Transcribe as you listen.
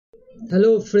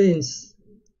Hello friends,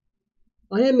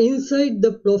 I am inside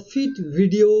the Profit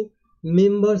Video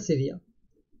members area.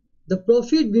 The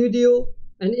Profit Video,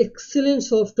 an excellent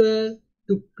software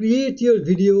to create your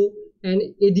video and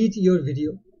edit your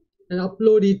video and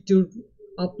upload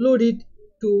it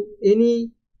to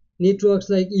any networks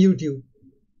like YouTube.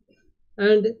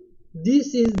 And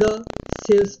this is the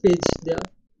sales page there.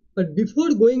 But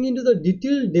before going into the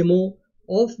detailed demo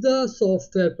of the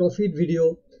software Profit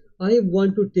Video, I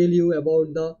want to tell you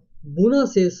about the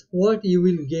bonuses what you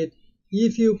will get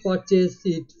if you purchase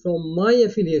it from my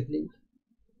affiliate link.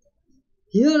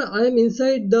 Here I am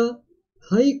inside the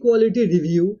high quality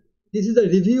review. This is the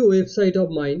review website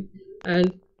of mine,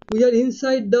 and we are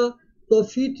inside the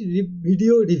Profit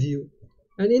Video review.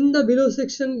 And in the below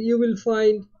section you will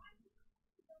find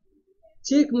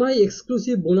check my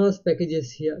exclusive bonus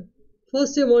packages here.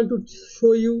 First I want to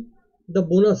show you the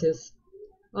bonuses.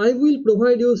 I will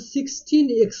provide you 16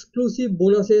 exclusive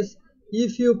bonuses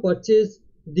if you purchase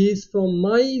these from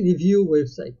my review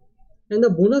website. And the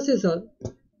bonuses are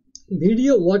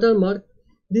video watermark.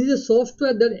 This is a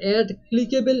software that adds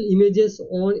clickable images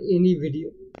on any video.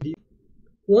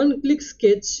 One click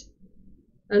sketch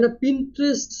and a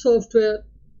Pinterest software,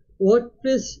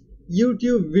 WordPress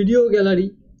YouTube video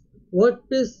gallery,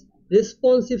 WordPress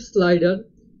responsive slider,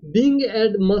 Bing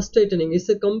ad master training. It's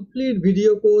a complete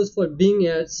video course for Bing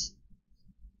ads.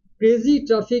 Crazy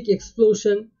traffic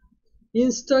explosion,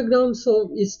 Instagram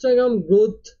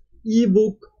growth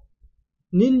ebook,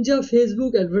 Ninja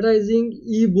Facebook advertising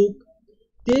ebook,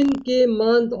 10K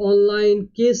month online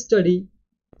case study,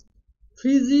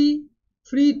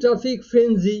 free traffic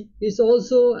frenzy is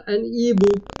also an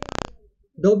ebook,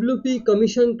 WP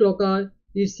commission clocker.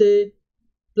 It's a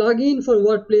plugin for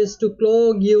WordPress to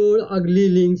clog your ugly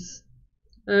links,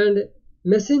 and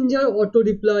Messenger auto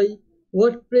reply,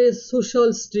 WordPress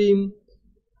social stream,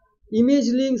 image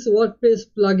links WordPress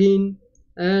plugin,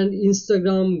 and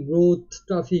Instagram growth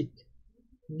traffic.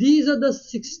 These are the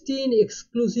 16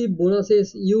 exclusive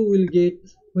bonuses you will get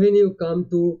when you come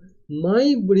to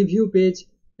my review page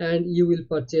and you will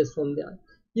purchase from there.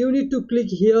 You need to click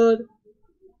here,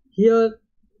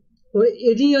 or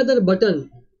any other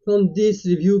button from this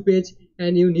review page,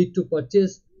 and you need to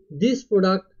purchase this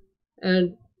product,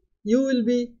 and you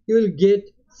will get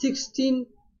 16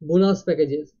 bonus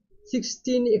packages,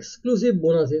 16 exclusive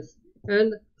bonuses.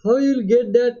 And how you will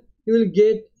get that? You will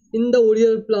get in the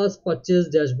Oriel Plus purchase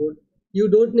dashboard. You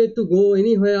don't need to go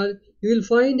anywhere. You will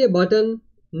find a button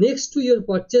next to your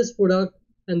purchase product,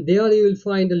 and there you will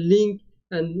find a link,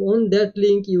 and on that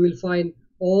link you will find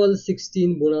all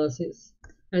 16 bonuses.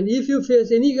 And if you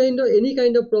face any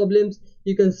kind of problems,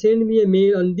 you can send me a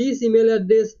mail on this email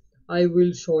address. I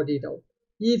will sort it out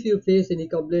if you face any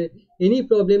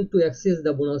problem to access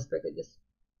the bonus packages.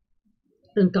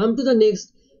 And come to the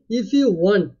next. If you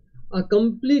want a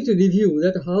complete review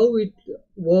that how it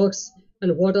works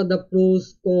and what are the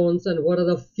pros, cons, and what are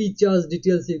the features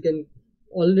details, you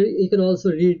can also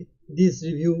read this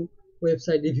review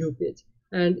website review page.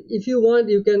 And if you want,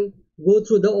 you can go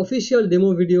through the official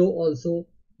demo video also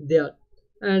there.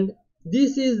 And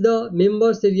this is the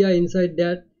members area inside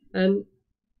that, and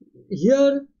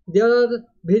here there are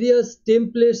various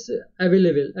templates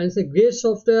available, and it's a great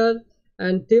software.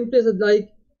 And templates are like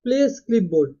place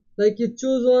clipboard, like you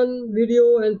choose one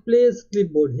video and place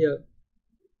clipboard here,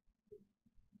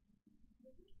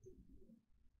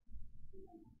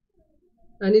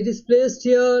 and it is placed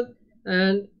here,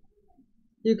 and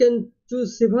you can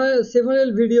choose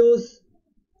several videos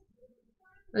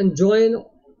and join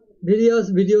various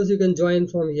videos. You can join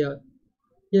from here.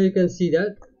 Here you can see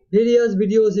that various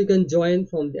videos you can join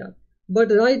from there.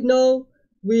 But right now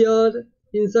we are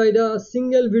inside a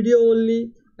single video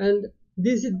only, and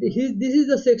this is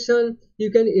the section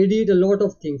you can edit a lot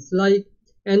of things like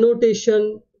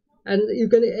annotation, and you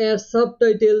can add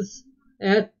subtitles,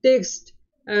 add text,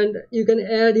 and you can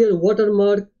add your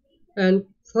watermark and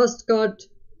first cut.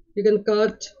 You can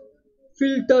cut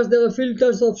filters. There are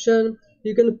filters option.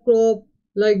 You can crop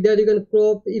like that. You can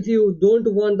crop if you don't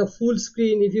want the full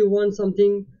screen. If you want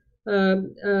something,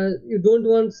 you don't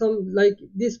want some like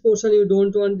this portion you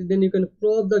don't want, then you can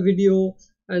crop the video,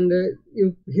 and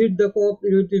you hit the crop,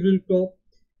 it will crop.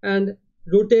 And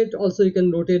rotate also, you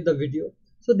can rotate the video.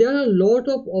 So there are a lot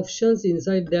of options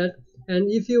inside that.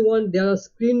 And if you want, there are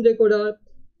screen recorder,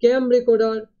 cam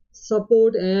recorder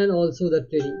support, and also the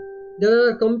training. There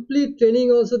are complete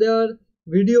training also. There are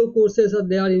video courses are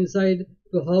there inside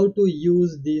to how to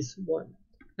use this one.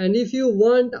 And if you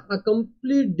want a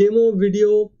complete demo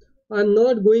video, I'm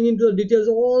not going into the details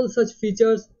all such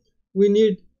features. We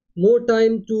need more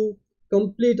time to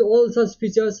complete all such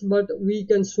features, but we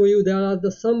can show you there are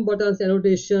the some buttons,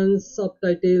 annotations,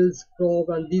 subtitles, crop,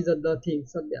 and these are the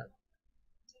things are there.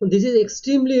 This is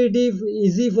extremely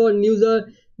easy for new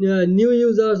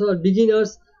users or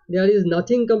beginners. There is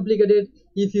nothing complicated.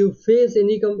 If you face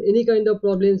any kind of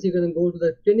problems, you can go to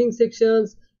the training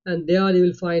sections, and there you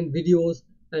will find videos,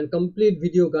 and complete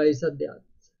video guides are there.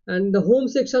 And the home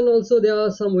section also, there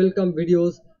are some welcome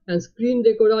videos, and screen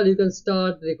recorder, you can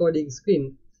start recording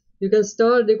screen. You can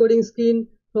start recording screen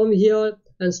from here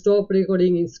and stop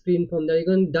recording in screen from there. You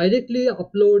can directly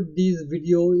upload these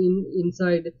video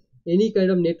inside any kind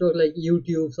of network like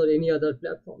YouTube or any other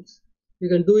platforms. You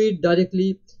can do it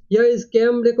directly. Here is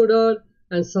cam recorder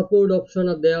and support option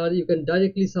are there. You can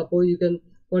directly support, you can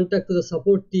contact to the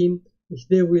support team, which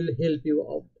they will help you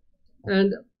out.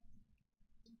 And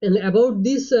about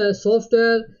this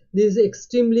software, this is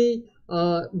extremely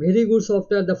very good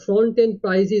software. The front end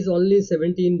price is only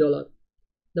 $17.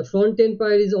 The front end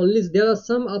price is only, there are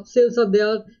some upsells are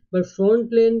there, but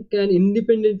front end can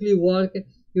independently work.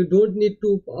 You don't need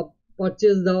to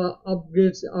purchase the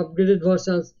upgraded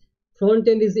versions. Front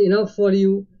end is enough for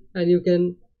you, and you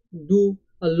can do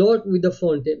a lot with the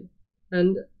front end.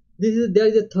 And there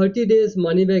is a 30 days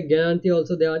money back guarantee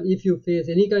also there. If you face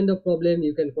any kind of problem,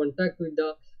 you can contact with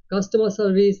the customer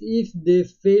service. If they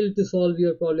fail to solve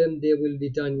your problem, they will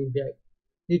return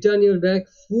your back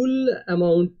full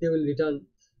amount, they will return.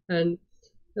 And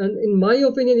in my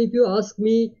opinion, if you ask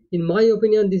me, in my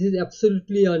opinion, this is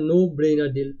absolutely a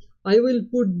no-brainer deal. I will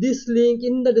put this link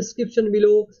in the description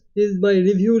below. This is my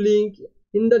review link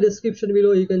in the description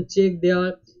below. You can check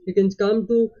there. You can come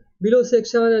to below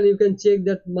section, and you can check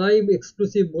that my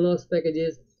exclusive bonus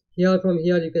packages. From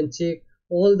here you can check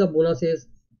all the bonuses,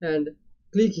 and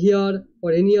click here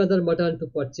or any other button to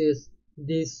purchase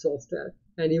this software,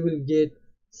 and you will get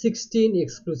 16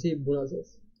 exclusive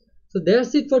bonuses. So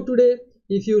that's it for today.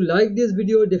 If you like this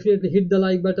video, definitely hit the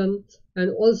like button,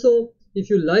 and also if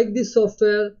you like this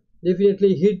software,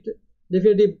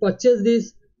 definitely purchase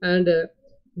this, and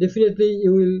definitely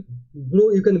you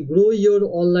can grow your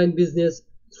online business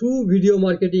through video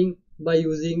marketing by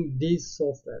using this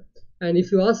software. And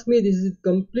if you ask me, this is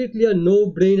completely a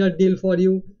no-brainer deal for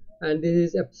you, and this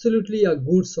is absolutely a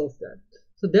good software.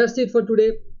 So that's it for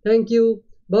today. Thank you.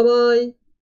 Bye bye.